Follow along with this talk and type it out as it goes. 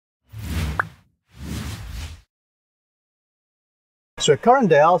So a current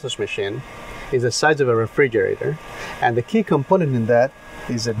dialysis machine is the size of a refrigerator, and the key component in that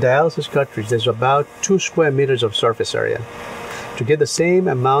is a dialysis cartridge. There's about 2 square meters of surface area. To get the same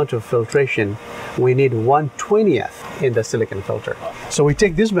amount of filtration, we need 1/20th in the silicon filter. So we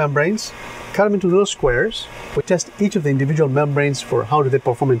take these membranes, cut them into little squares. We test each of the individual membranes for how do they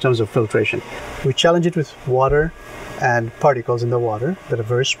perform in terms of filtration. We challenge it with water and particles in the water that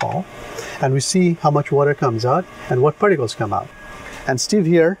are very small, and we see how much water comes out and what particles come out. And Steve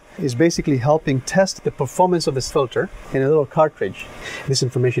here is basically helping test the performance of this filter in a little cartridge. This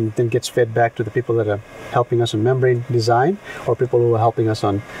information then gets fed back to the people that are helping us on membrane design or people who are helping us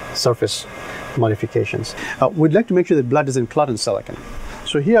on surface modifications. We'd like to make sure that blood doesn't clot in silicon.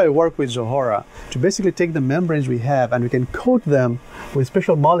 So here I work with Zohora to basically take the membranes we have and we can coat them with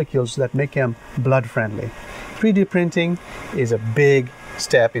special molecules that make them blood friendly. 3D printing is a big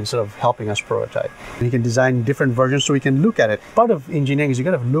step in sort of helping us prototype. You can design different versions so we can look at it. Part of engineering is you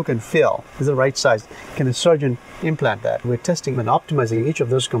got to look and feel. Is it the right size? Can a surgeon implant that? We're testing and optimizing each of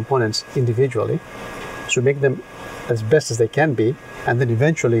those components individually to make them as best as they can be, and then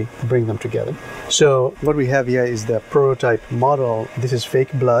eventually bring them together. So what we have here is the prototype model. This is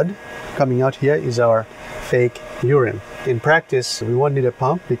fake blood. Coming out here is our fake urine. In practice, we won't need a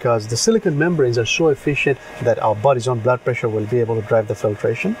pump because the silicon membranes are so efficient that our body's own blood pressure will be able to drive the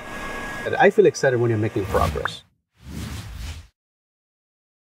filtration. And I feel excited when you're making progress.